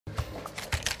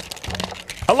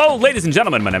Hello, ladies and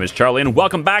gentlemen. My name is Charlie, and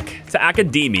welcome back to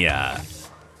Academia.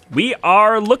 We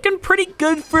are looking pretty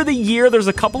good for the year. There's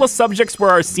a couple of subjects where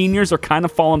our seniors are kind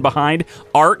of falling behind.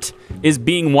 Art is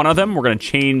being one of them. We're going to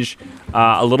change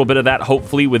a little bit of that,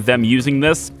 hopefully, with them using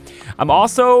this. I'm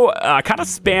also kind of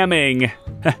spamming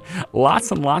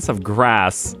lots and lots of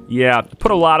grass. Yeah,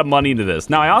 put a lot of money into this.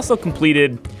 Now, I also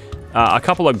completed a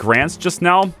couple of grants just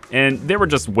now, and they were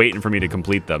just waiting for me to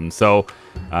complete them. So,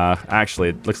 actually,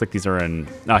 it looks like these are in...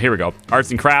 Oh, here we go. Arts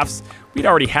and crafts. We'd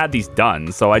already had these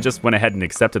done, so I just went ahead and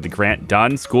accepted the grant.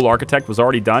 Done. School architect was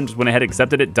already done. Just went ahead and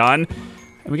accepted it. Done.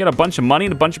 And we got a bunch of money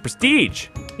and a bunch of prestige.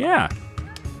 Yeah.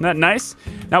 Isn't that nice?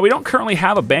 Now, we don't currently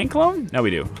have a bank loan. No,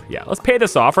 we do. Yeah, let's pay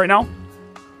this off right now.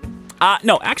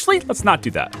 No, actually, let's not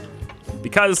do that.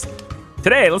 Because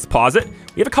today, let's pause it.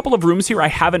 We have a couple of rooms here I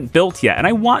haven't built yet, and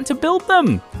I want to build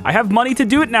them. I have money to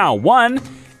do it now. One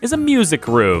is a music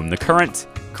room. The current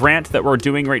grant that we're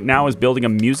doing right now is building a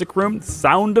music room,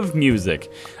 Sound of Music.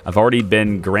 I've already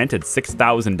been granted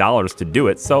 $6,000 to do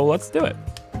it, so let's do it.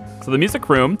 So the music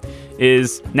room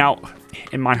is now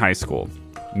in my high school.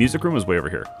 Music room is way over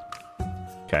here.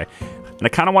 Okay. And I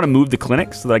kind of want to move the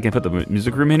clinic so that I can put the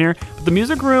music room in here. But the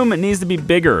music room needs to be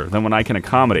bigger than what I can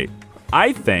accommodate.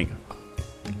 I think,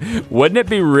 wouldn't it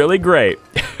be really great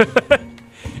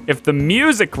if the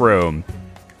music room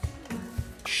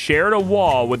shared a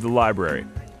wall with the library?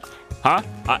 Huh?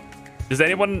 Does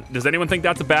anyone think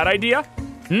that's a bad idea?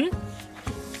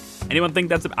 Anyone think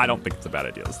that's I don't think it's a bad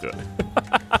idea. Let's do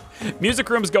it. Music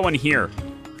room's going here.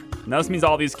 Now this means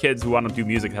all these kids who want to do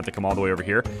music have to come all the way over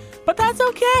here. But that's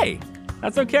okay.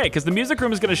 That's okay, because the music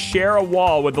room is going to share a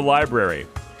wall with the library.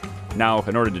 Now,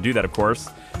 in order to do that, of course,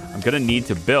 I'm going to need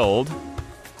to build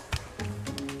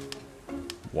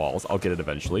walls. I'll get it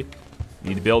eventually.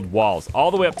 Need to build walls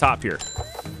all the way up top here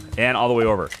and all the way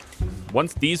over.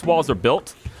 Once these walls are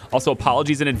built, also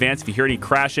apologies in advance if you hear any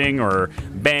crashing or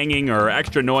banging or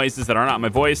extra noises that are not my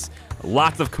voice.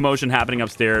 Lots of commotion happening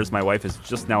upstairs. My wife is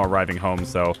just now arriving home,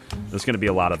 so there's going to be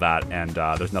a lot of that, and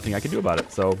there's nothing I can do about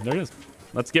it. So there it is.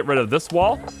 Let's get rid of this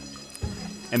wall.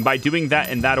 And by doing that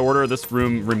in that order, this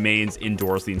room remains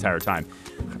indoors the entire time.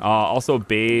 Also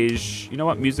beige. You know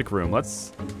what? Music room.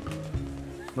 Let's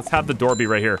have the door be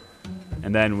right here.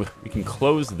 And then we can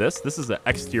close this. This is an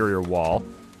exterior wall.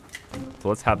 So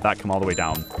let's have that come all the way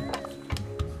down.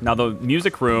 Now, the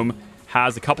music room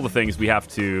has a couple of things we have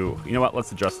to... You know what?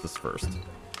 Let's address this first.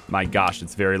 My gosh,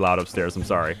 it's very loud upstairs. I'm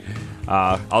sorry.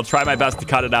 I'll try my best to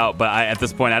cut it out, but at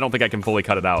this point, I don't think I can fully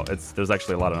cut it out. There's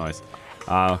actually a lot of noise.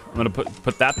 I'm going to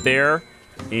put that there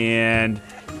and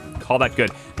call that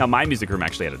good. Now, my music room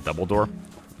actually had a double door.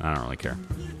 I don't really care.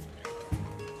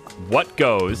 What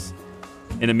goes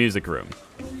in a music room?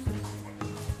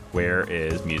 Where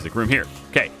is music room? Here.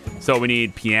 Okay, so we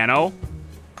need piano.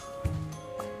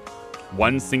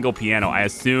 One single piano. I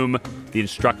assume the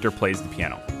instructor plays the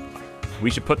piano.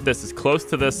 We should put this as close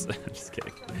to this. Just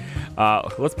kidding.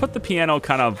 Let's put the piano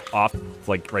kind of off,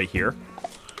 like right here.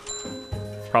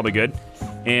 Probably good.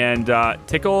 And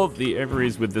tickle the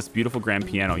ovaries with this beautiful grand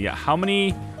piano. Yeah, how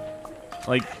many...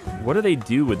 Like, what do they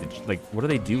do with it? Like, what are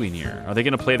they doing here? Are they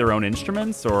going to play their own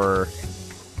instruments or a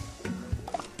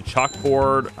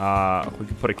chalkboard? We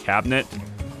could put a cabinet.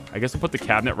 I guess we'll put the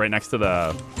cabinet right next to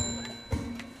the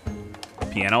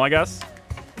piano, I guess.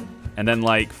 And then,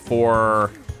 like, for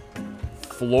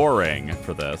flooring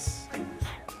for this,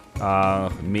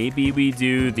 maybe we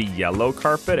do the yellow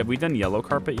carpet. Have we done yellow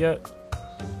carpet yet?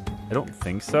 I don't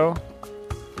think so.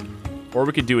 Or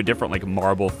we could do a different, like,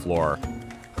 marble floor.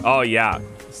 Oh, yeah.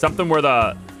 Something where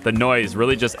the noise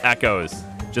really just echoes.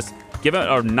 Just give it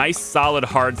a nice, solid,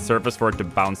 hard surface for it to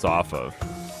bounce off of.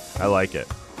 I like it.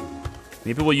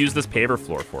 Maybe we'll use this paver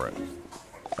floor for it.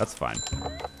 That's fine.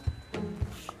 All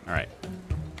right.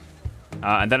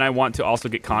 And then I want to also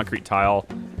get concrete tile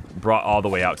brought all the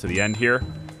way out to the end here.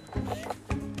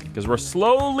 Because we're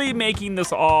slowly making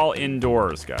this all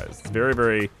indoors, guys. It's very,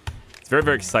 very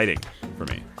exciting for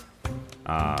me.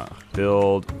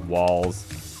 Build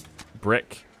walls.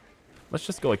 Brick. Let's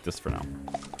just go like this for now.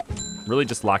 Really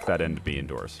just lock that in to be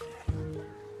indoors.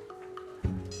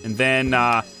 And then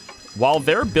while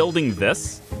they're building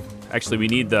this, actually we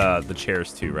need the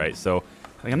chairs too, right? So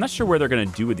like, I'm not sure where they're gonna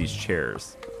do with these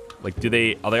chairs. Like, are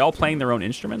they all playing their own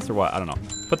instruments or what? I don't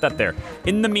know. Put that there.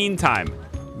 In the meantime,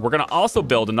 we're gonna also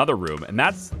build another room, and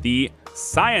that's the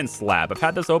science lab. I've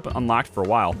had this unlocked for a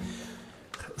while.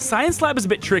 Science lab is a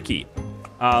bit tricky.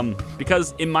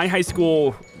 Because in my high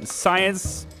school, the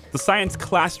science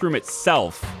classroom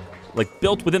itself, like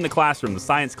built within the classroom, the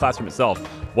science classroom itself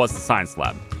was the science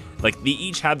lab. Like, they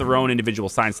each had their own individual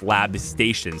science lab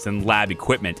stations and lab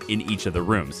equipment in each of the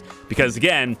rooms. Because,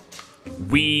 again,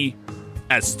 we,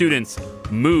 as students,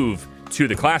 move to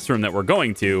the classroom that we're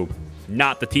going to,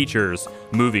 not the teachers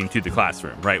moving to the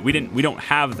classroom, right? We don't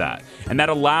have that. And that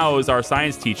allows our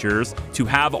science teachers to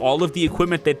have all of the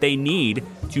equipment that they need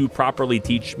to properly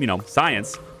teach,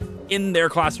 science in their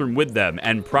classroom with them,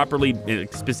 and properly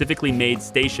specifically made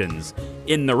stations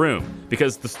in the room,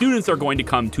 because the students are going to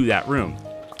come to that room.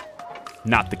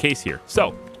 Not the case here.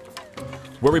 So,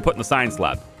 where are we putting the science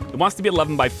lab? It wants to be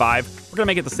 11 by 5. We're going to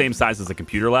make it the same size as the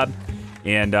computer lab.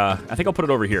 And I think I'll put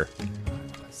it over here.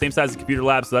 Same size as the computer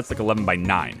lab, so that's like 11 by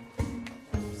 9.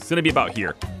 It's going to be about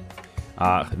here.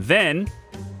 Then,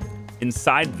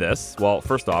 inside this, well,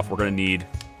 first off, we're going to need,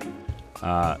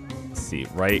 let's see,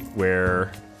 right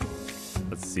where,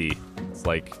 let's see. It's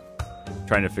like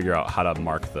trying to figure out how to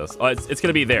mark this. Oh, it's going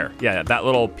to be there. Yeah, that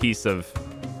little piece of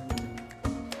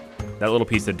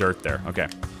dirt there. Okay.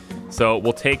 So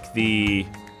we'll take the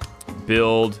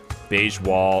build beige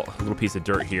wall, a little piece of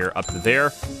dirt here up to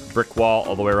there, brick wall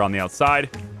all the way around the outside,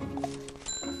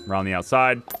 around the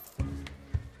outside,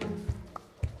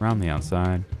 around the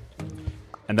outside.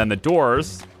 And then the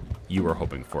doors, you were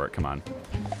hoping for it. Come on.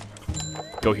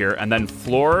 Go here. And then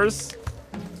floors,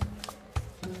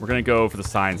 we're going to go for the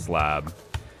science lab.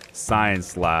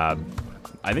 Science lab.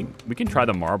 I think we can try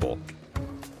the marble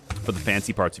for the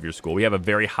fancy parts of your school. We have a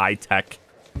very high-tech,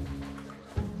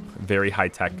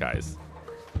 guys.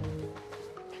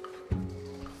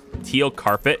 Teal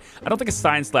carpet. I don't think a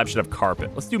science lab should have carpet.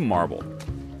 Let's do marble.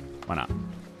 Why not?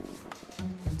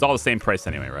 It's all the same price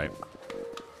anyway, right?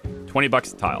 20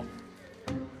 bucks a tile.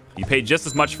 You pay just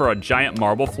as much for a giant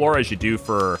marble floor as you do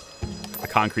for a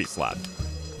concrete slab.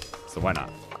 So why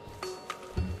not?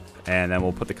 And then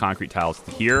we'll put the concrete tiles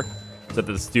here so that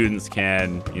the students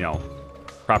can,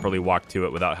 properly walk to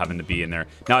it without having to be in there.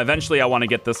 Now, eventually, I want to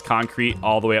get this concrete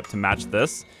all the way up to match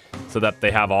this so that they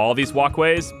have all these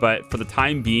walkways. But for the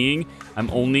time being, I'm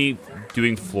only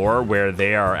doing floor where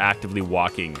they are actively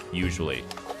walking, usually.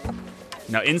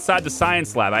 Now, inside the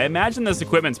science lab, I imagine this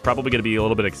equipment's probably going to be a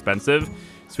little bit expensive,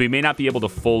 so we may not be able to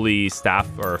fully staff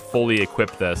or fully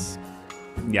equip this.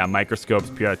 Yeah, microscopes,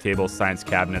 periodic tables, science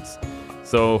cabinets.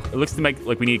 So it looks to me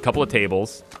like we need a couple of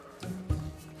tables.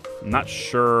 I'm not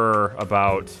sure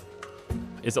about...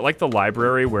 Is it like the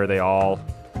library where they all...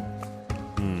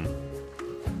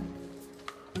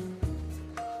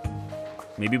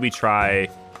 Maybe we try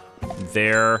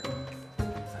there,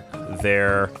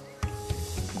 there,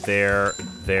 there,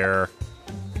 there,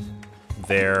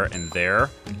 there, and there.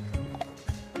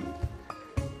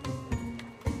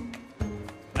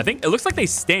 I think it looks like they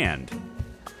stand.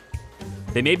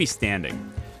 They may be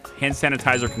standing. Hand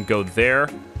sanitizer can go there.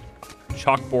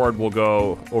 Chalkboard will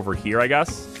go over here, I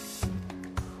guess.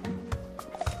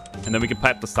 And then we can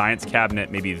pipe the science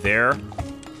cabinet maybe there.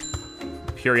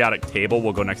 Periodic table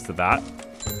will go next to that.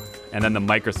 And then the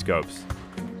microscopes.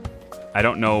 I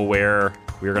don't know where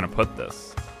we're going to put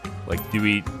this. Like,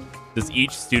 does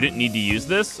each student need to use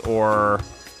this, or...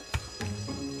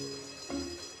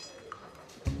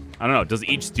 I don't know. Does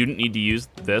each student need to use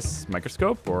this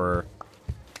microscope, or...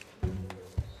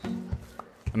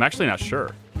 I'm actually not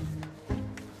sure.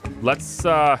 Let's,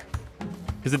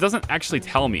 because it doesn't actually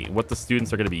tell me what the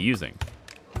students are going to be using.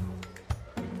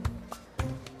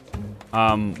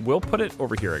 We'll put it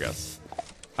over here, I guess.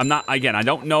 Again, I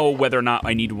don't know whether or not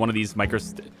I need one of these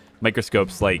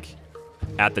microscopes, like,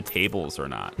 at the tables or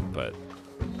not, but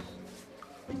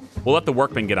we'll let the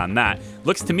workmen get on that.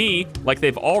 Looks to me like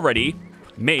they've already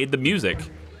made the music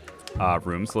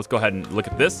room, so let's go ahead and look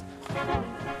at this.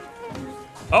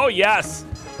 Oh, yes.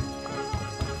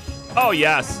 Oh,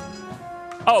 yes.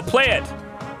 Oh, play it.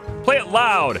 Play it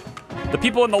loud. The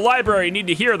people in the library need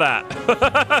to hear that.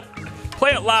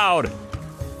 Play it loud.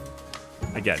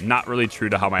 Again, not really true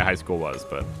to how my high school was,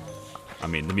 but I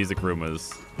mean, the music room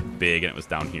was big and it was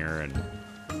down here, and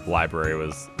the library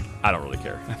was, I don't really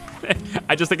care.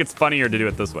 I just think it's funnier to do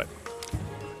it this way.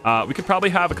 We could probably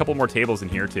have a couple more tables in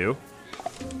here too.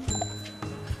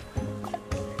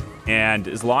 And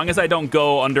as long as I don't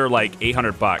go under like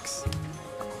 800 bucks,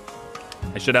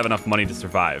 I should have enough money to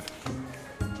survive.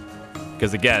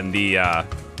 Because again, the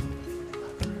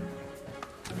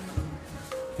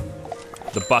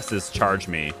buses charge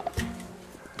me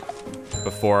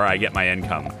before I get my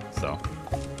income, so.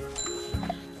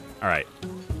 All right.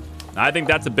 Now, I think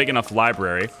that's a big enough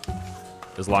library,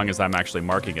 as long as I'm actually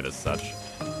marking it as such.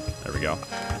 There we go.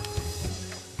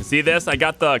 You see this? I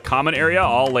got the common area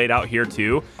all laid out here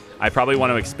too. I probably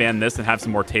want to expand this and have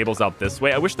some more tables out this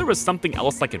way. I wish there was something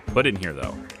else I could put in here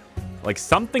though. Like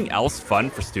something else fun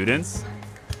for students.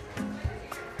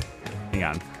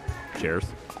 Hang on. Chairs.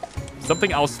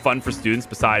 Something else fun for students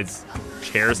besides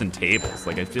chairs and tables.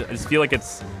 Like, I just feel like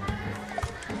it's...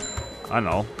 I don't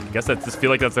know. I guess I just feel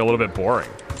like that's a little bit boring.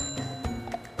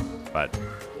 But,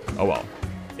 oh well.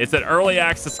 It's an early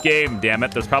access game, damn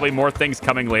it. There's probably more things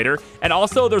coming later. And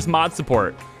also, there's mod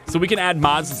support. So we can add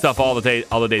mods and stuff all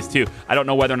the days, too. I don't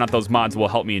know whether or not those mods will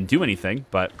help me and do anything,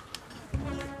 but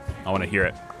I want to hear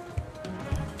it.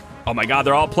 Oh my god,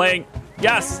 they're all playing.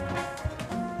 Yes!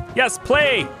 Yes,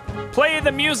 play! Play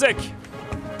the music!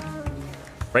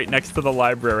 Right next to the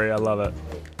library. I love it.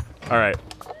 All right.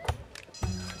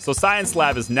 So science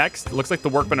lab is next. It looks like the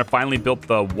workmen have finally built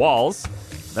the walls.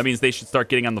 That means they should start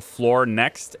getting on the floor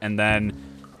next, and then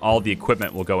all the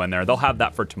equipment will go in there. They'll have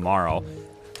that for tomorrow.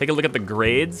 Take a look at the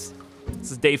grades.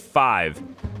 This is day 5.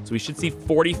 So we should see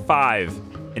 45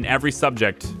 in every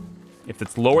subject. If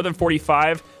it's lower than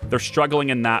 45, they're struggling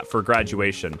in that for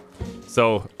graduation.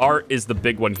 So art is the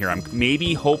big one here. I'm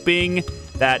maybe hoping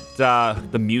that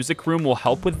the music room will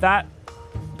help with that,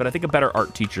 but I think a better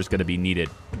art teacher is going to be needed.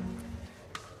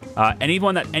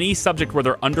 Any subject where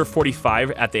they're under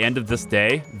 45 at the end of this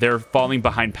day, they're falling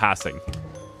behind passing.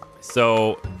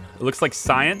 So it looks like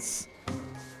science.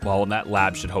 Well, that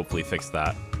lab should hopefully fix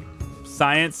that.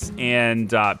 Science and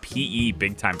PE,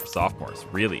 big time for sophomores.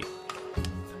 Really?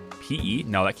 PE?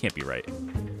 No, that can't be right.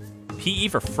 PE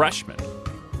for freshmen.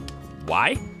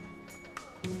 Why?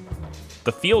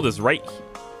 The field is right.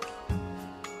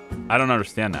 I don't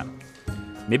understand that.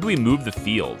 Maybe we move the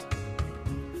field.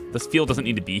 This field doesn't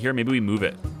need to be here. Maybe we move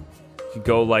it. You could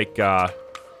go like, well,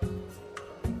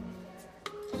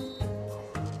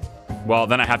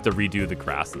 then I have to redo the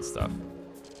grass and stuff.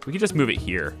 We could just move it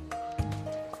here.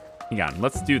 Hang on,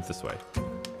 let's do it this way.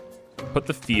 Put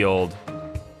the field,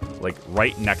 like,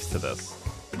 right next to this.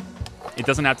 It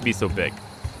doesn't have to be so big,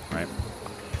 right?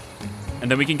 And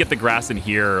then we can get the grass in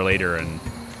here later and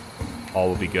all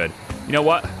will be good. You know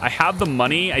what? I have the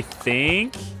money, I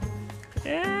think.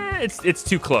 It's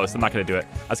too close. I'm not going to do it.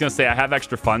 I was going to say I have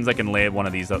extra funds. I can lay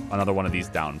another one of these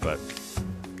down, but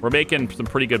we're making some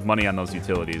pretty good money on those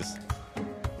utilities.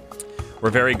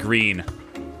 We're very green.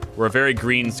 We're a very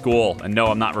green school. And no,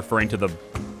 I'm not referring to the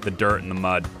dirt and the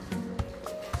mud.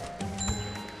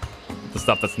 The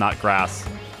stuff that's not grass.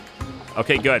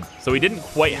 Okay, good. So we didn't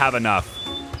quite have enough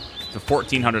for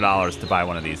 $1,400 to buy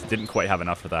one of these. Didn't quite have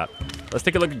enough for that. Let's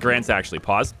take a look at grants, actually.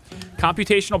 Pause.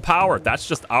 Computational power. That's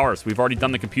just ours. We've already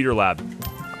done the computer lab.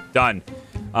 Done.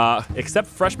 Except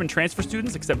freshman transfer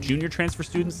students, except junior transfer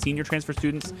students, senior transfer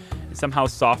students, and somehow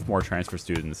sophomore transfer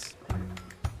students.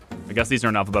 I guess these are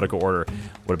in alphabetical order.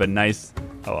 Would have been nice.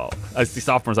 Oh, well. I see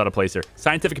sophomores out of place here.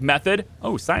 Scientific method.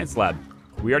 Oh, science lab.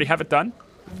 We already have it done.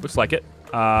 Looks like it.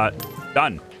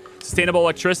 Done. Sustainable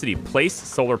electricity. Place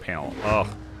solar panel. Ugh.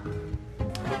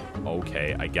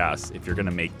 Okay, I guess. If you're going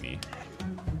to make me.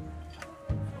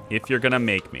 If you're going to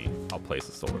make me, I'll place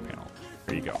a solar panel.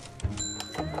 There you go.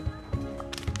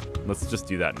 Let's just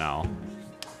do that now.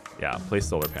 Yeah, place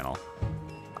solar panel.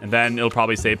 And then it'll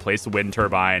probably say place a wind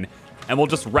turbine. And we'll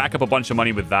just rack up a bunch of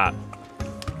money with that.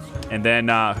 And then,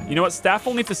 you know what?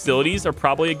 Staff-only facilities are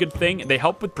probably a good thing. They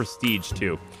help with prestige,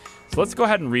 too. So let's go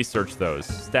ahead and research those.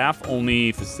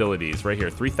 Staff-only facilities right here.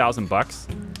 3,000 bucks.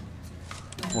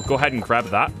 We'll go ahead and grab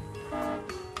that.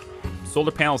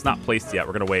 Solar panel's not placed yet.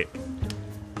 We're going to wait.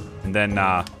 And then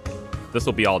this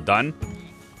will be all done.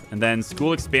 And then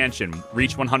school expansion.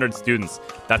 Reach 100 students.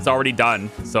 That's already done.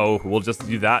 So we'll just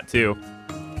do that, too.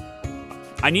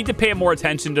 I need to pay more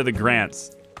attention to the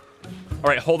grants. All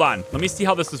right, hold on. Let me see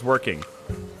how this is working.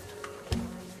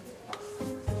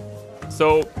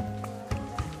 So,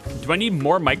 do I need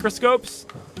more microscopes?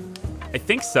 I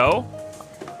think so.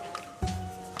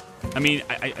 I mean,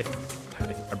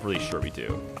 I'm really sure we do.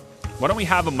 Why don't we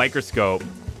have a microscope?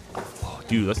 Oh,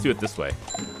 dude, let's do it this way.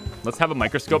 Let's have a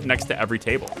microscope next to every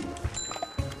table.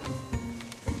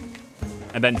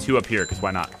 And then 2 up here, because why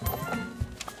not?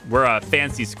 We're a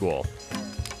fancy school.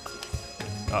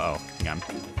 Uh-oh, hang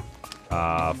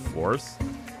on. Floors.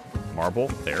 Marble,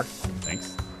 there,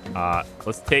 thanks.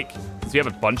 Let's take, since we have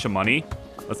a bunch of money,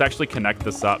 let's actually connect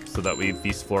this up so that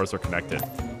these floors are connected.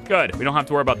 Good, we don't have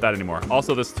to worry about that anymore.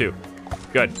 Also this too,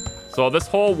 good. So this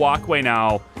whole walkway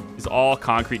now is all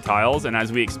concrete tiles, and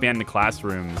as we expand the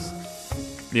classrooms,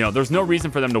 you know, there's no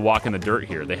reason for them to walk in the dirt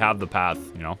here. They have the path,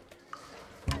 you know.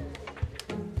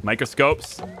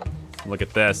 Microscopes, look at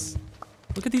this.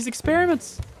 Look at these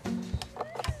experiments.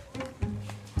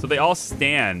 So they all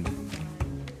stand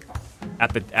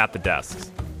at the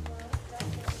desks.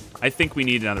 I think we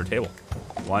need another table.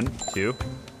 1, 2.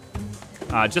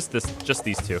 Just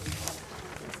these 2.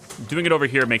 Doing it over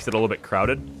here makes it a little bit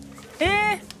crowded.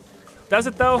 Does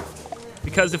it though?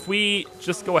 Because if we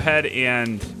just go ahead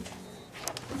and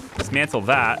dismantle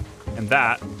that and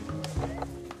that,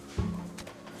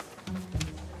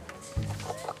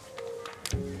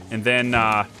 and then,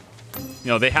 you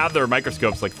know, they have their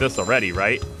microscopes like this already,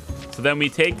 right? So then we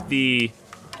take the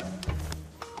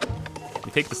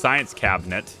science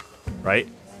cabinet, right?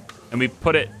 And we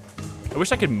put it, I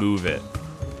wish I could move it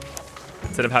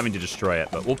instead of having to destroy it,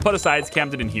 but we'll put a science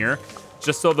cabinet in here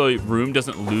just so the room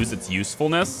doesn't lose its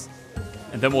usefulness.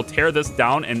 And then we'll tear this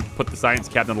down and put the science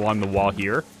cabinet along the wall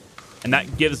here. And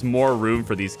that gives more room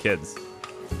for these kids.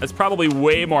 That's probably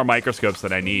way more microscopes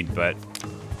than I need, but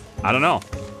I don't know.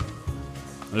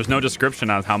 There's no description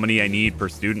on how many I need per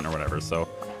student or whatever, so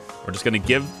we're just gonna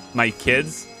give my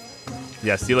kids.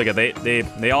 Yeah, see, look,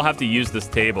 they all have to use this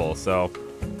table, so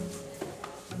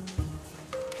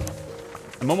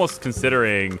I'm almost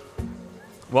considering.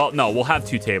 Well, no, we'll have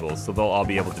 2 tables, so they'll all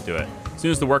be able to do it as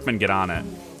soon as the workmen get on it.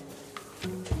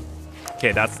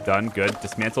 Okay, that's done. Good.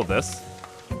 Dismantle this,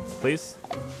 please.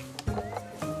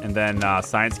 And then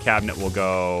science cabinet will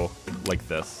go like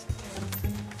this.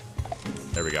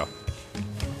 There we go.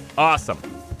 Awesome.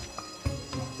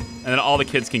 And then all the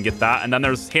kids can get that. And then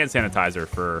there's hand sanitizer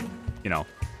for, you know,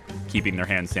 keeping their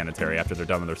hands sanitary after they're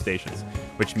done with their stations.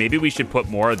 Which maybe we should put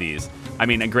more of these. I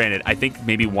mean, granted, I think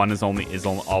maybe one is only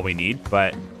all we need.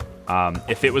 But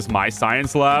if it was my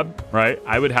science lab, right,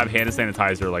 I would have hand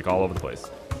sanitizer like all over the place.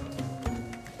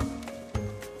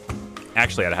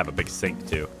 Actually, I'd have a big sink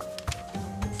too.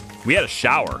 We had a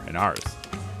shower in ours,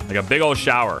 like a big old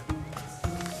shower.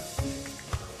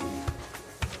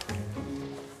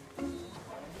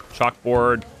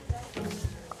 Chalkboard,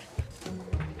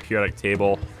 periodic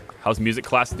table. How's music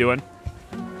class doing?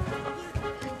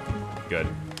 Good.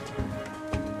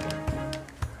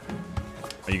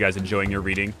 Are you guys enjoying your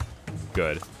reading?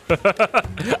 Good.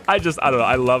 I don't know.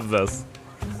 I love this.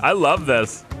 I love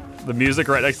this. The music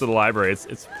right next to the library.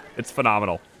 It's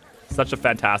phenomenal. Such a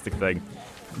fantastic thing.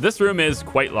 This room is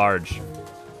quite large.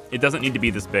 It doesn't need to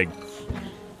be this big.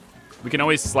 We can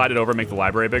always slide it over and make the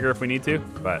library bigger if we need to,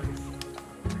 but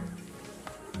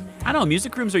I don't know.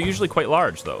 Music rooms are usually quite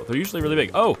large, though. They're usually really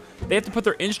big. Oh, they have to put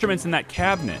their instruments in that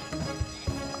cabinet.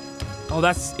 Oh,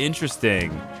 that's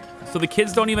interesting. So the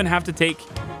kids don't even have to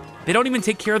they don't even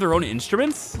take care of their own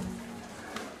instruments?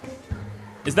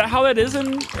 Is that how that is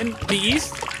in the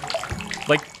East?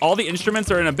 Like, all the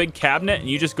instruments are in a big cabinet and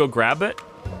you just go grab it?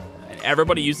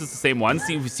 Everybody uses the same one?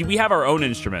 See, we have our own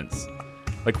instruments.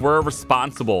 Like, we're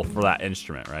responsible for that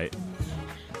instrument, right?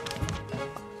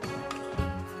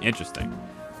 Interesting.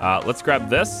 Let's grab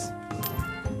this.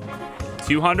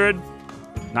 200.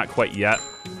 Not quite yet.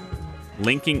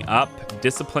 Linking up.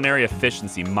 Disciplinary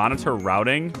efficiency. Monitor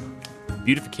routing.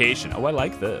 Beautification. Oh, I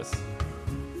like this.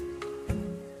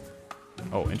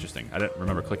 Oh, interesting. I didn't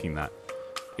remember clicking that.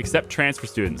 Accept transfer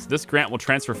students. This grant will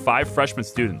transfer 5 freshman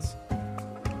students.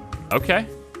 Okay.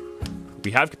 We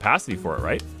have capacity for it,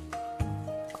 right?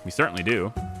 We certainly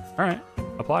do. All right.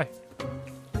 Apply.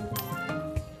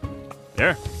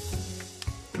 There.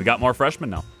 We got more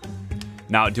freshmen now.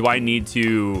 Now, do I need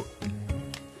to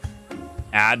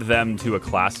add them to a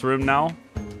classroom now?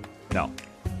 No.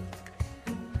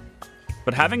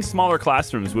 But having smaller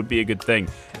classrooms would be a good thing.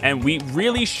 And we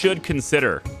really should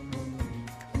consider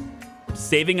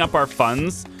saving up our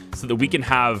funds so that we can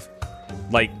have,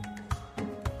 like,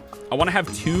 I want to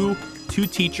have two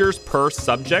teachers per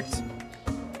subject.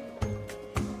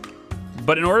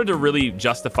 But in order to really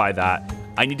justify that,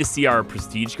 I need to see our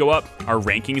prestige go up, our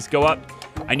rankings go up.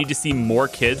 I need to see more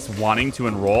kids wanting to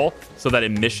enroll so that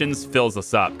admissions fills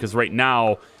us up. Because right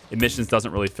now, admissions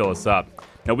doesn't really fill us up.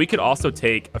 Now, we could also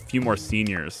take a few more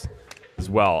seniors as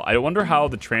well. I wonder how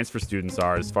the transfer students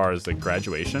are as far as like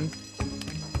graduation.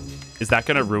 Is that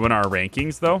going to ruin our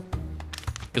rankings, though?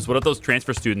 Because what if those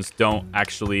transfer students don't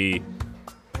actually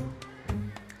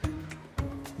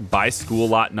buy school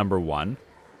lot number 1?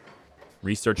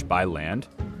 Research buy land.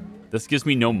 This gives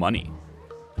me no money.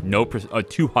 No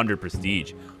 200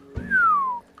 prestige.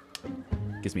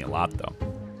 Gives me a lot, though.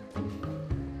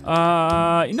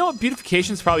 You know what?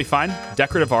 Beautification's probably fine.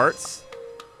 Decorative arts.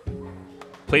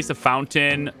 Place a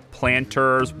fountain.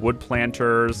 Planters. Wood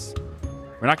planters.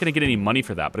 We're not going to get any money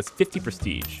for that, but it's 50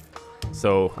 prestige.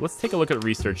 So let's take a look at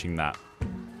researching that.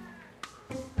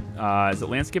 Is it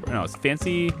landscape? No, it's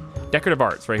fancy decorative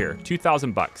arts right here.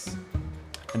 2,000 bucks.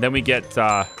 And then we get,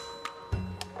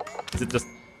 is it just,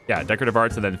 yeah, decorative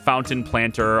arts and then fountain,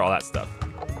 planter, all that stuff.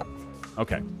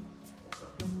 Okay.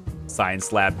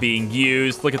 Science lab being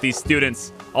used. Look at these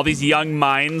students. All these young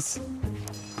minds.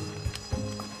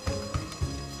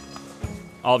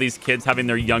 All these kids having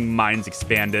their young minds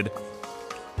expanded.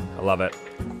 I love it.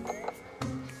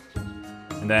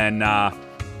 And then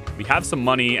we have some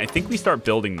money. I think we start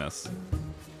building this.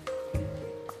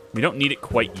 We don't need it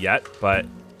quite yet, but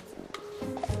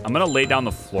I'm going to lay down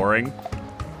the flooring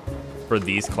for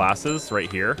these classes right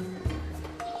here.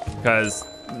 Because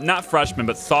not freshmen,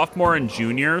 but sophomore and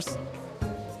juniors.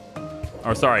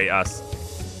 Or sorry,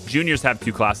 juniors have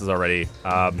 2 classes already.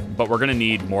 But we're going to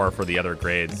need more for the other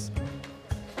grades.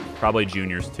 Probably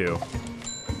juniors too.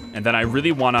 And then I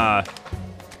really want to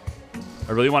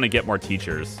get more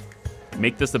teachers.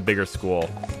 Make this a bigger school.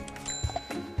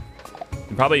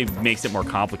 It probably makes it more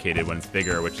complicated when it's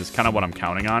bigger, which is kind of what I'm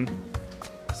counting on.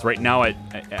 So right now,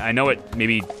 I know it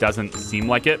maybe doesn't seem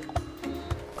like it,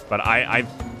 but I'm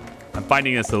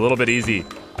finding this a little bit easy.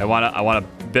 I want a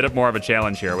bit more of a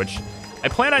challenge here, which I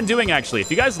plan on doing actually. If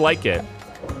you guys like it,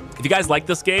 if you guys like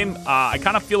this game, I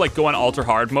kind of feel like going ultra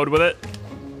hard mode with it,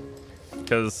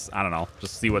 because I don't know,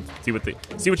 just see what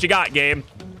you got, game.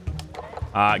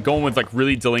 Going with like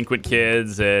really delinquent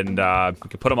kids, and we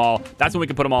can put them all. That's when we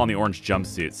can put them all in the orange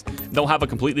jumpsuits. They'll have a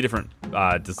completely different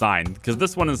design, because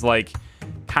this one is like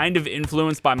kind of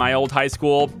influenced by my old high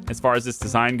school as far as this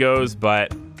design goes,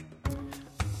 but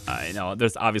you know,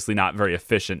 there's obviously not very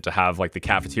efficient to have like the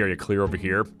cafeteria clear over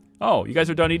here. Oh, you guys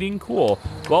are done eating? Cool.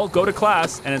 Well, go to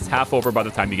class, and it's half over by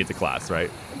the time you get to class, right?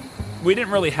 We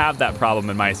didn't really have that problem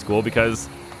in my school because,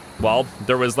 well,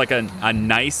 there was like a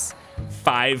nice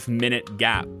 5-minute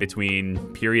gap between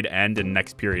period end and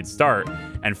next period start,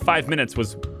 and 5 minutes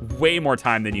was way more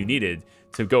time than you needed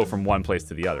to go from one place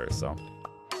to the other. So, all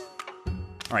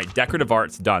right, decorative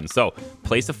art's done. So,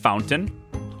 place a fountain.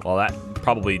 Well, that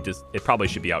probably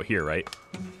should be out here, right?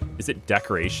 Is it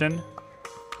decoration?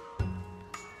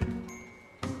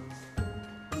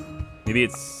 Maybe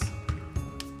it's...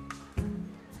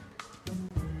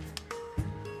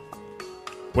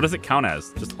 What does it count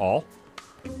as? Just all?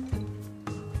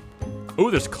 Oh,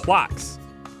 there's clocks.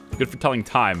 Good for telling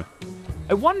time.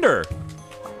 I wonder.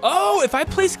 Oh, if I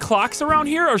place clocks around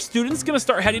here, are students going to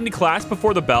start heading to class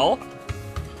before the bell?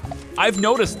 I've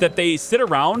noticed that they sit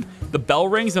around, the bell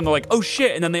rings, and they're like, oh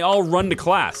shit, and then they all run to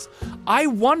class. I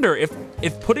wonder if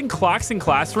putting clocks in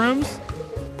classrooms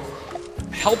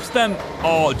helps them.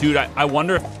 Oh, dude, I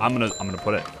wonder if I'm gonna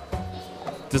put it.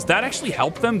 Does that actually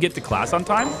help them get to class on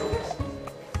time?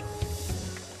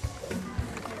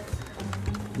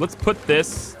 Let's put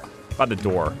this by the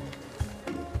door.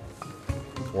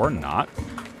 Or not.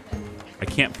 I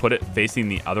can't put it facing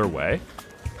the other way.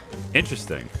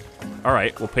 Interesting. All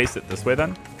right, we'll paste it this way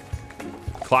then.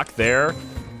 Clock there.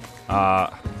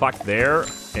 Clock there.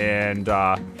 And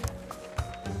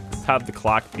let's have the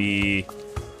clock be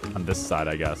on this side,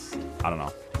 I guess. I don't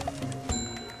know.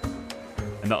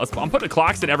 And I'm putting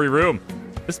clocks in every room.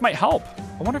 This might help.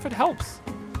 I wonder if it helps.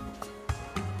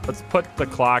 Let's put the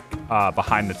clock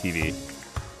behind the TV.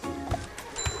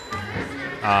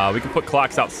 We can put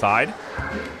clocks outside.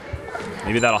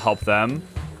 Maybe that'll help them.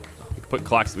 We can put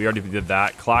clocks. We already did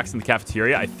that. Clocks in the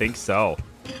cafeteria? I think so.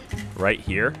 Right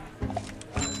here.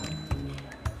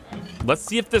 Let's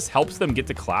see if this helps them get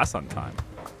to class on time.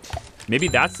 Maybe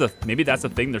that's the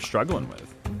thing they're struggling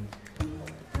with.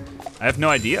 I have no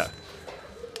idea.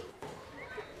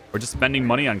 We're just spending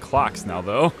money on clocks now,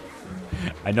 though.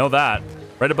 I know that.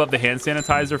 Right above the hand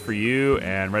sanitizer for you,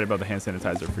 and right above the hand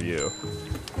sanitizer for you.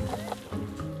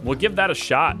 We'll give that a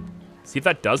shot. See if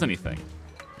that does anything.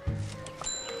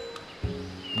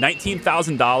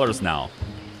 $19,000 now.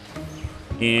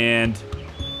 And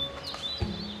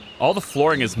all the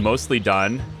flooring is mostly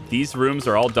done. These rooms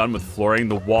are all done with flooring.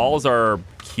 The walls are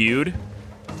queued.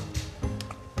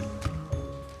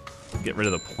 Get rid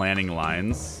of the planning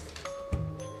lines.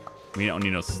 We don't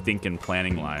need no stinking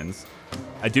planning lines.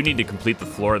 I do need to complete the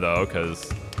floor, though,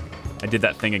 because I did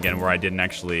that thing again where I didn't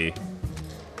actually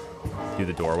do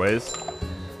the doorways.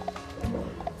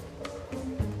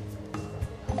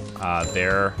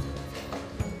 There.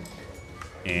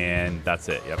 And that's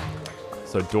it, yep.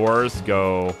 So doors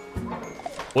go...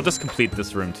 We'll just complete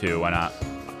this room, too. Why not?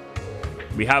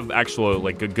 We have actual,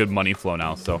 like, a good money flow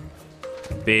now, so...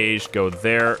 Beige, go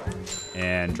there.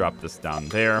 And drop this down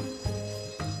there.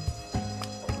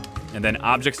 And then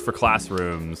objects for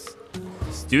classrooms.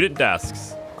 Student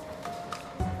desks.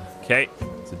 Okay,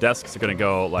 so desks are gonna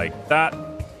go like that.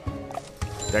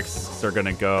 Desks are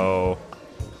gonna go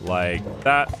like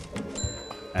that.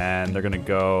 And they're gonna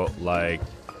go like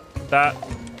that.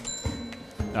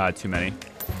 Too many.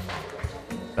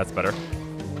 That's better.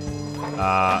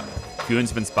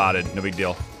 Goon's been spotted, no big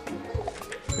deal.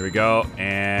 Here we go,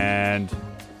 and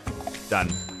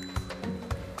done.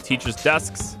 Teachers'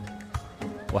 desks.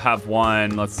 We'll have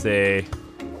one, let's say,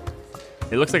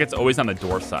 it looks like it's always on the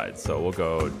door side. So we'll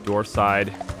go door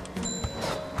side.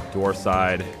 Door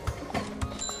side.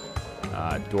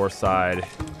 Door side.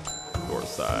 Door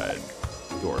side.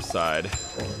 Door side.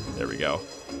 There we go.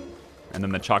 And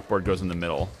then the chalkboard goes in the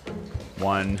middle.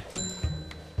 1,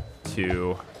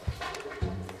 2,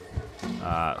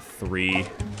 3,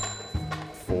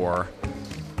 4.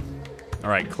 All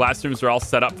right, classrooms are all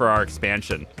set up for our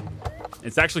expansion.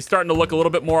 It's actually starting to look a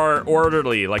little bit more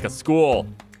orderly, like a school,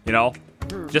 you know?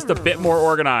 Just a bit more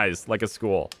organized, like a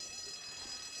school.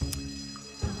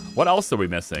 What else are we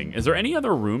missing? Is there any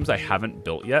other rooms I haven't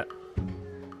built yet?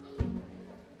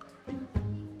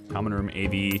 Common room,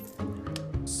 AV,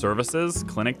 services,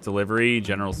 clinic, delivery,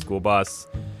 general school bus,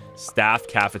 staff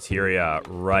cafeteria,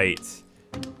 right.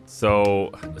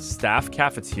 So, staff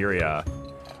cafeteria.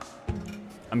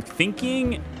 I'm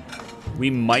thinking we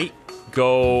might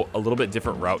go a little bit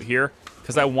different route here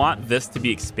because I want this to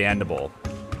be expandable.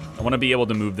 I want to be able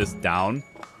to move this down.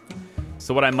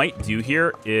 So what I might do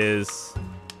here is,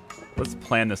 let's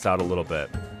plan this out a little bit.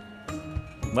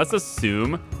 Let's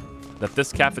assume that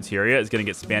this cafeteria is going to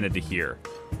get expanded to here.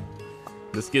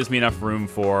 This gives me enough room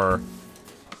for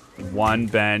 1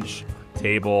 bench,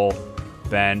 table,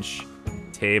 bench,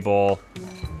 table.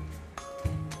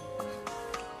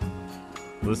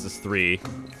 This is 3.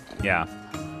 Yeah.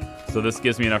 So this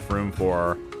gives me enough room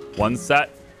for 1 set,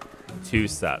 2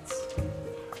 sets.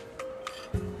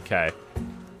 Okay.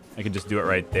 I can just do it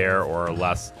right there or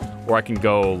less. Or I can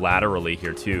go laterally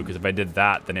here too, because if I did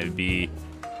that, then it would be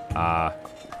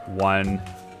 1,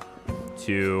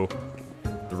 2,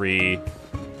 3,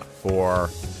 4,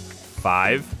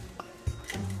 5,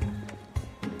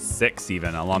 6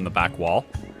 even along the back wall.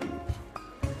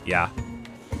 Yeah.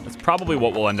 That's probably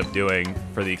what we'll end up doing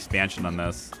for the expansion on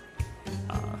this.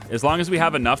 As long as we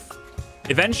have enough.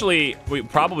 Eventually,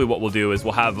 probably what we'll do is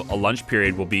we'll have a lunch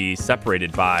period will be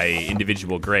separated by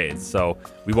individual grades. So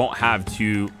we won't have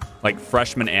two, like,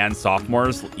 freshmen and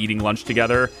sophomores eating lunch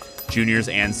together, juniors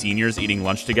and seniors eating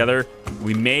lunch together.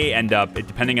 We may end up,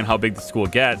 depending on how big the school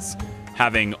gets,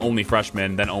 having only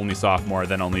freshmen, then only sophomore,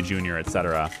 then only junior,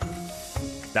 etc.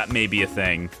 That may be a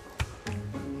thing.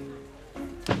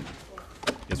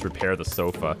 Just repair the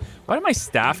sofa. Why do my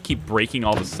staff keep breaking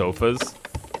all the sofas?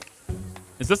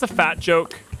 Is this a fat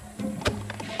joke?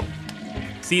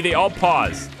 See, they all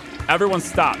pause. Everyone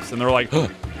stops, and they're like,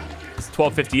 oh, it's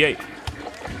 12:58.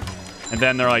 And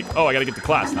then they're like, oh, I gotta get to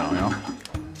class now, you know?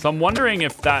 So I'm wondering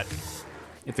if the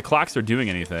clocks are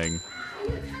doing anything.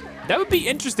 That would be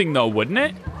interesting, though, wouldn't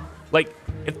it? Like,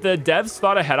 if the devs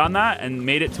thought ahead on that and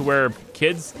made it to where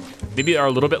kids maybe are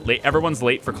a little bit late. Everyone's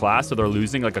late for class, so they're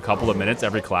losing like a couple of minutes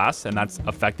every class, and that's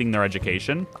affecting their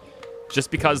education. Just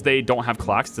because they don't have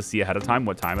clocks to see ahead of time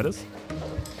what time it is.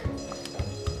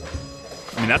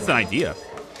 I mean, that's an idea.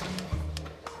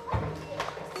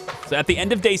 So at the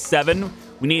end of day 7,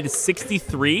 we need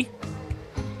 63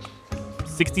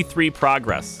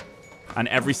 progress on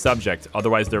every subject.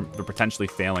 Otherwise, they're potentially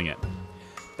failing it.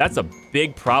 That's a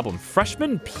big problem.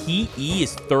 Freshman PE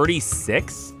is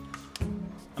 36?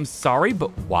 I'm sorry,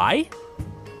 but why?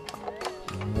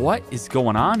 What is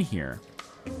going on here?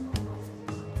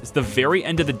 It's the very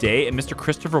end of the day, and Mr.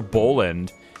 Christopher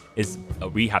Boland is...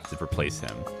 we have to replace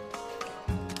him.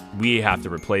 We have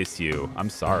to replace you. I'm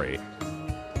sorry.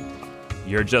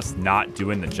 You're just not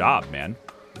doing the job, man.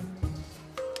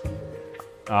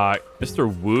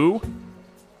 Mr. Wu,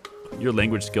 your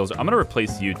language skills... I'm going to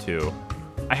replace you, too.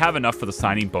 I have enough for the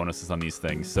signing bonuses on these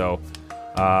things, so...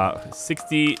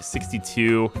 60,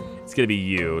 62, it's going to be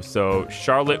you. So,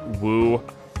 Charlotte Wu,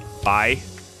 bye.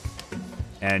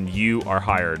 And you are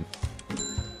hired.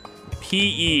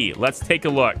 PE, let's take a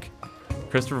look.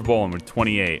 Christopher Boland with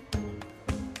 28.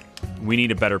 We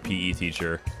need a better PE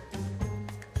teacher.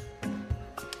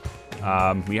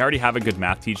 We already have a good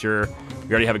math teacher.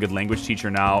 We already have a good language teacher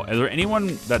now. Is there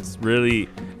anyone that's really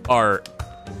art?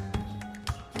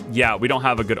 Yeah, we don't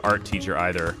have a good art teacher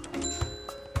either.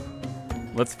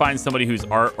 Let's find somebody who's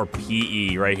art or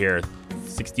PE right here.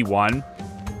 61.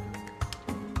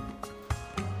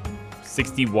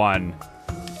 61.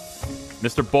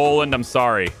 Mr. Boland, I'm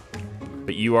sorry,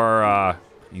 but you are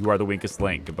the weakest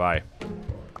link. Goodbye.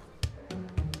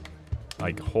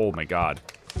 Like, oh my god,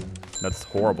 that's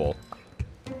horrible.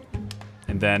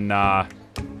 And then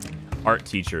art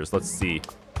teachers. Let's see.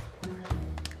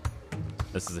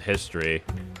 This is history.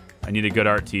 I need a good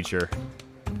art teacher.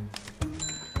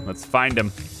 Let's find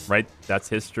him. Right, that's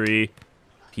history.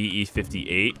 PE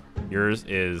 58. Yours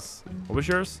is, what was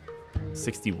yours?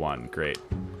 61. Great.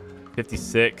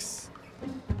 56.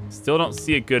 Still don't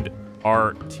see a good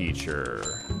art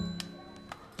teacher.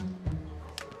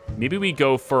 Maybe we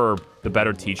go for the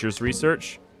better teachers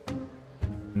research.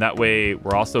 And that way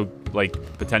we're also like,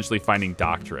 potentially finding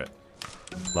doctorate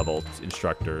level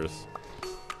instructors.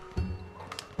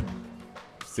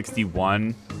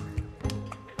 61.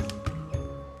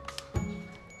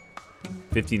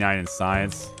 59 in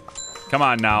science. Come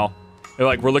on now.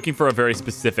 Like, we're looking for a very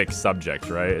specific subject,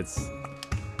 right? It's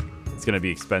gonna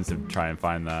be expensive to try and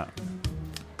find that.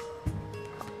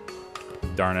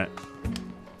 Darn it.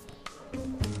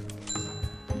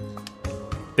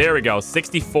 There we go.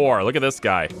 64. Look at this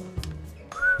guy.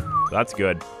 That's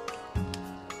good.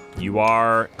 You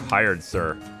are hired,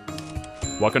 sir.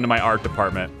 Welcome to my art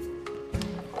department.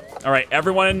 All right,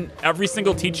 everyone, every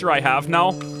single teacher I have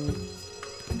now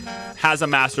has a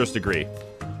master's degree.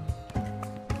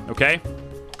 Okay?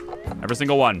 Every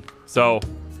single one. So,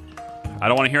 I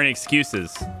don't want to hear any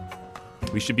excuses.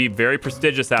 We should be very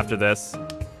prestigious after this.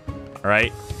 All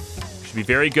right? We should be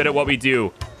very good at what we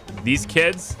do. These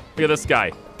kids, look at this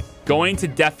guy. Going to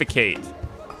defecate.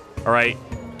 All right?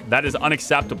 That is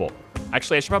unacceptable.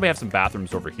 Actually, I should probably have some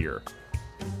bathrooms over here.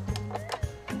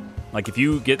 Like, if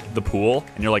you get the pool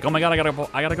and you're like, oh my god, I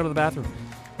gotta go to the bathroom.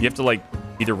 You have to, like,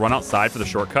 either run outside for the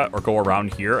shortcut or go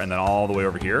around here and then all the way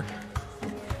over here.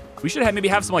 We should maybe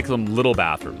have some little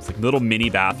bathrooms, like little mini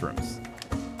bathrooms.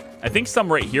 I think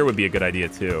some right here would be a good idea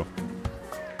too.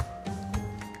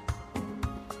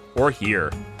 Or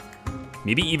here.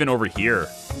 Maybe even over here.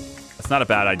 That's not a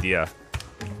bad idea.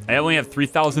 I only have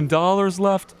 $3,000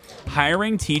 left.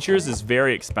 Hiring teachers is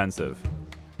very expensive.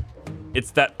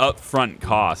 It's that upfront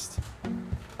cost.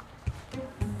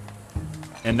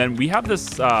 And then we have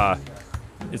this,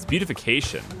 it's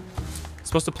beautification. It's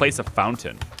supposed to place a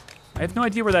fountain. I have no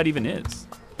idea where that even is.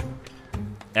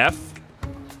 F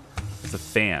is a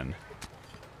fan.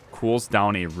 Cools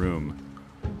down a room.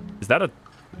 Is that a...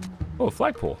 Oh, a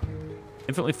flagpole.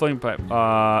 Infinitely floating pipe.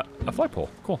 A flagpole.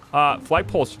 Cool.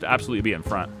 Flagpole should absolutely be in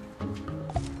front.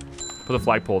 Put the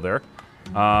flagpole there.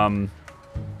 As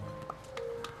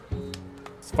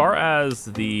far as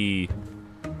the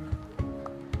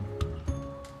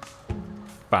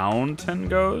fountain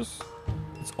goes,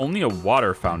 it's only a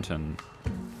water fountain.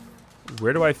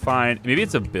 Where do I find... Maybe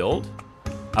it's a build?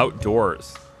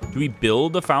 Outdoors. Do we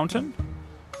build a fountain?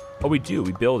 Oh, we do.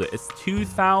 We build it. It's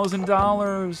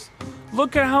 $2,000.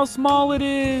 Look at how small it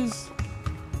is.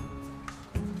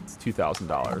 It's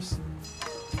 $2,000.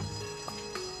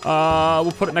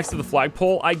 We'll put it next to the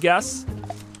flagpole, I guess.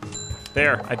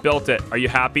 There, I built it. Are you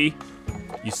happy?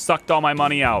 You sucked all my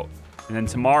money out. And then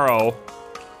tomorrow...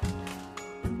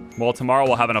 Well, tomorrow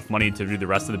we'll have enough money to do the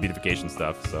rest of the beautification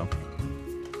stuff, so...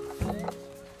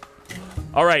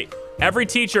 All right, every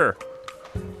teacher,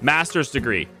 master's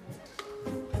degree.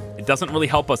 It doesn't really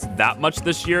help us that much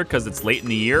this year because it's late in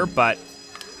the year, but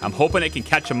I'm hoping it can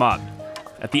catch them up.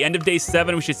 At the end of day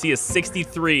 7, we should see a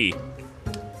 63.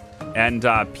 And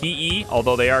PE,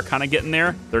 although they are kind of getting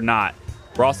there, they're not.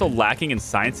 We're also lacking in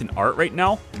science and art right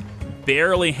now.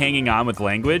 Barely hanging on with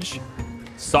language.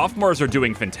 Sophomores are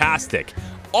doing fantastic.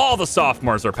 All the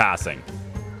sophomores are passing.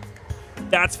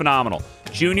 That's phenomenal.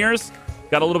 Juniors,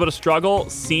 got a little bit of struggle.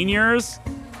 Seniors,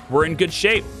 we're in good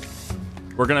shape.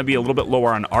 We're going to be a little bit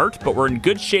lower on art, but we're in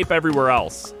good shape everywhere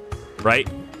else, right?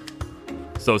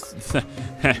 So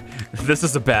this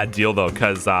is a bad deal, though,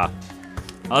 because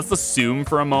let's assume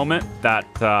for a moment that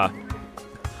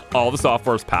all the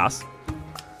sophomores pass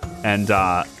and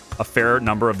a fair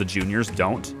number of the juniors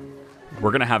don't.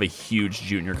 We're going to have a huge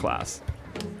junior class.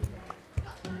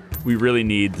 We really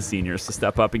need the seniors to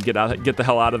step up and get the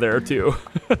hell out of there, too.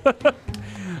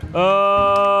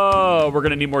 Oh, we're going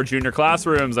to need more junior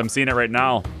classrooms. I'm seeing it right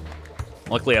now.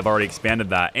 Luckily, I've already expanded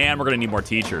that. And we're going to need more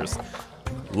teachers.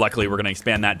 Luckily, we're going to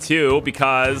expand that, too,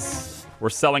 because we're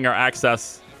selling our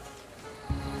access.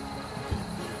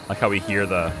 Like how we hear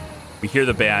the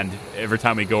band every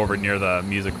time we go over near the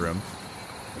music room.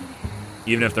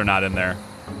 Even if they're not in there.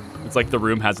 It's like the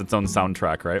room has its own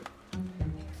soundtrack, right?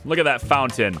 Look at that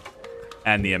fountain.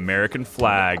 And the American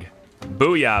flag.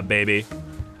 Booyah, baby.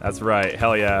 That's right.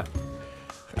 Hell yeah.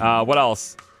 What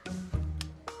else?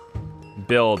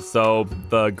 Build. So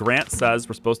the grant says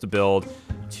we're supposed to build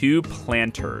 2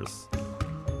 planters.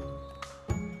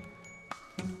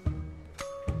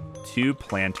 2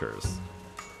 planters.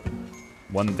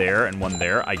 One there and one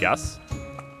there, I guess.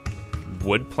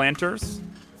 Wood planters.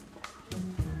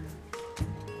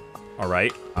 All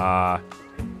right.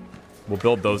 We'll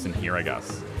build those in here, I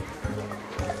guess.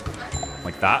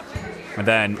 Like that. And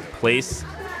then place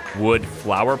wood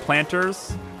flower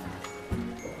planters.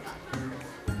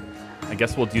 I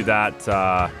guess we'll do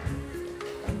that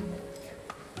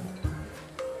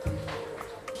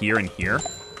here and here.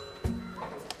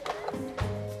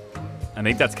 I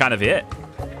think that's kind of it,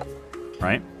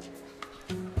 right?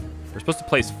 We're supposed to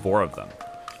place 4 of them.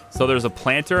 So there's a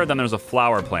planter, then there's a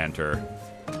flower planter.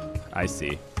 I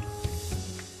see.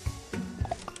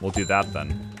 We'll do that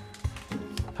then.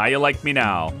 How you like me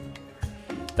now?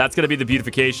 That's going to be the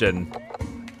beautification.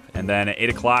 And then at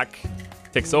 8 o'clock,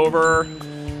 ticks over.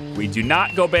 We do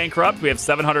not go bankrupt. We have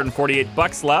 748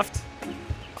 bucks left.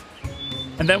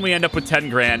 And then we end up with 10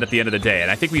 grand at the end of the day.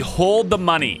 And I think we hold the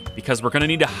money because we're going to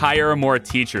need to hire more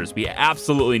teachers. We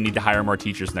absolutely need to hire more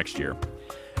teachers next year.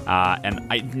 And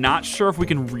I'm not sure if we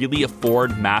can really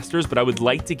afford masters, but I would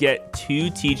like to get 2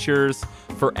 teachers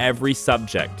for every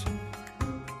subject.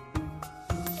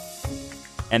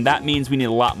 And that means we need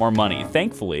a lot more money.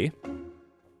 Thankfully,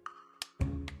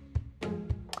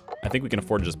 I think we can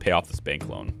afford to just pay off this bank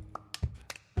loan.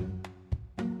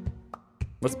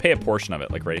 Let's pay a portion of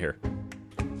it, like right here.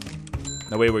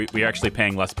 That way we're actually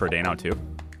paying less per day now too.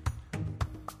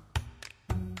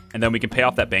 And then we can pay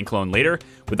off that bank loan later.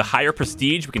 With a higher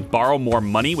prestige, we can borrow more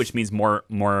money, which means more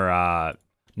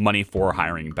money for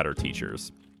hiring better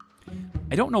teachers.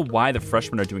 I don't know why the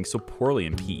freshmen are doing so poorly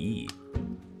in PE.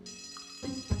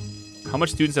 How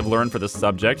much students have learned for this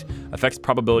subject affects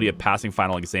probability of passing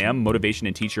final exam. Motivation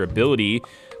and teacher ability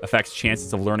affects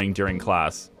chances of learning during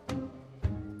class.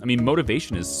 I mean,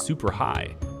 motivation is super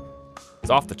high. It's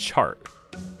off the chart.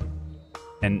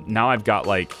 And now I've got,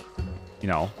 like, you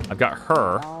know, I've got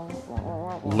her,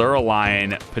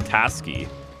 Lurline Pataski,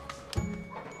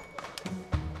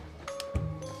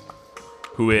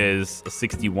 who is a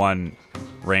 61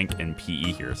 rank in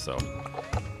PE here. So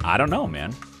I don't know,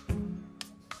 man.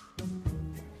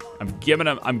 I'm giving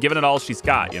it all she's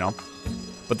got, you know.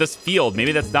 But this field,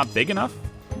 maybe that's not big enough.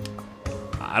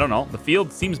 I don't know. The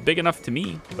field seems big enough to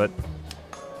me, but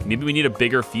maybe we need a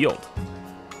bigger field.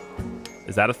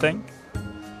 Is that a thing?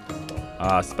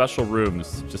 Special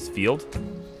rooms, just field.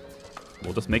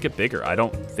 We'll just make it bigger. I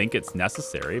don't think it's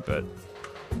necessary, but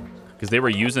because they were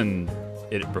using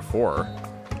it before.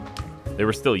 They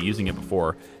were still using it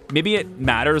before. Maybe it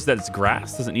matters that it's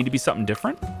grass. Does it need to be something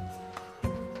different?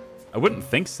 I wouldn't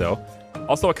think so.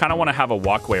 Also, I kind of want to have a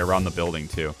walkway around the building,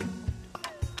 too.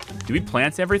 Do we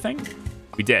plant everything?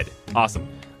 We did. Awesome.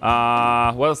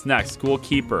 What else next? School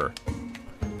keeper.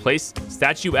 Place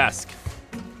statuesque.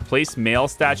 Place male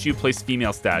statue, place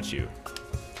female statue.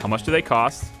 How much do they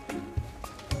cost?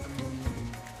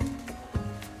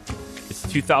 It's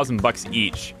 2,000 bucks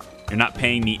each. You're not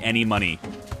paying me any money,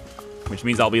 which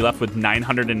means I'll be left with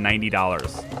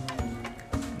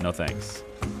 $990. No thanks.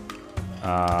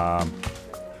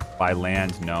 Buy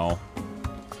land, no.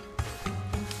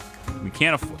 We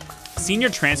can't afford. Senior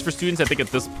transfer students, I think at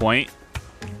this point,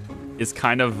 is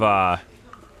kind of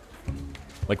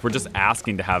like we're just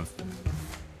asking to have.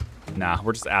 Nah,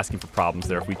 we're just asking for problems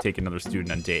there if we take another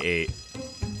student on day 8.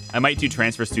 I might do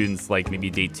transfer students like maybe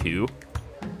day 2.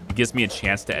 It gives me a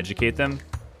chance to educate them.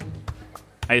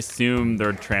 I assume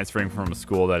they're transferring from a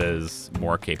school that is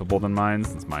more capable than mine,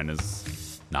 since mine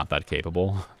is not that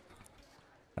capable.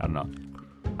 I don't know.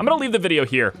 I'm gonna leave the video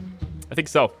here. I think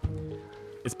so.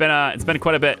 It's been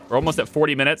quite a bit. We're almost at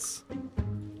 40 minutes.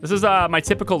 This is my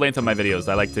typical length of my videos.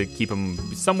 I like to keep them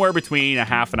somewhere between a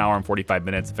half an hour and 45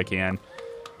 minutes if I can.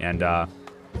 And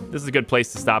this is a good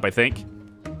place to stop, I think.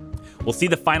 We'll see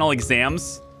the final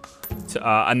exams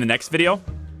on the next video.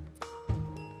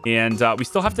 And we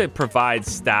still have to provide a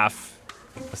staff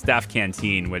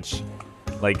canteen, which,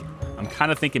 like, I'm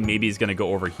kind of thinking maybe is going to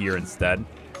go over here instead.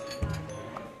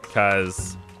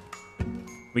 Because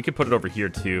we could put it over here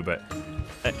too, but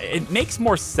it makes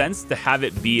more sense to have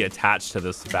it be attached to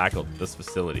this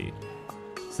facility.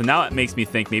 So now it makes me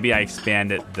think maybe I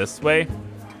expand it this way.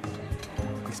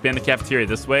 Expand the cafeteria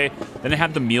this way. Then I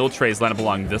have the meal trays lined up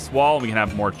along this wall. And we can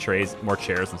have more trays, more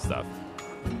chairs and stuff.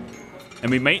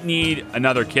 And we might need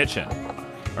another kitchen.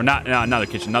 Or not another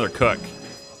kitchen, another cook.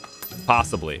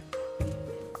 Possibly.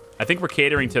 I think we're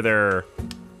catering to their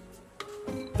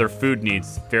food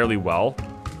needs fairly well.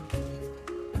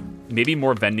 Maybe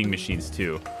more vending machines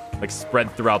too. Like spread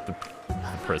throughout the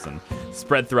prison.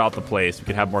 Spread throughout the place. We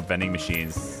could have more vending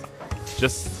machines.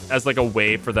 Just as like a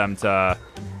way for them to,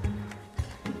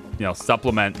 you know,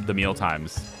 supplement the meal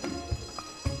times.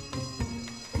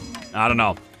 I don't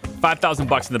know. 5,000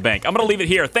 bucks in the bank. I'm going to leave it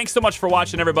here. Thanks so much for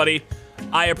watching, everybody.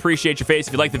 I appreciate your face.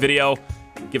 If you like the video,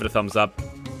 give it a thumbs up.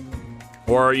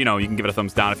 Or, you know, you can give it a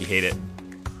thumbs down if you hate it.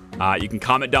 You can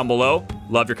comment down below.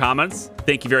 Love your comments.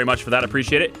 Thank you very much for that.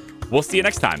 Appreciate it. We'll see you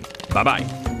next time.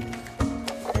 Bye-bye.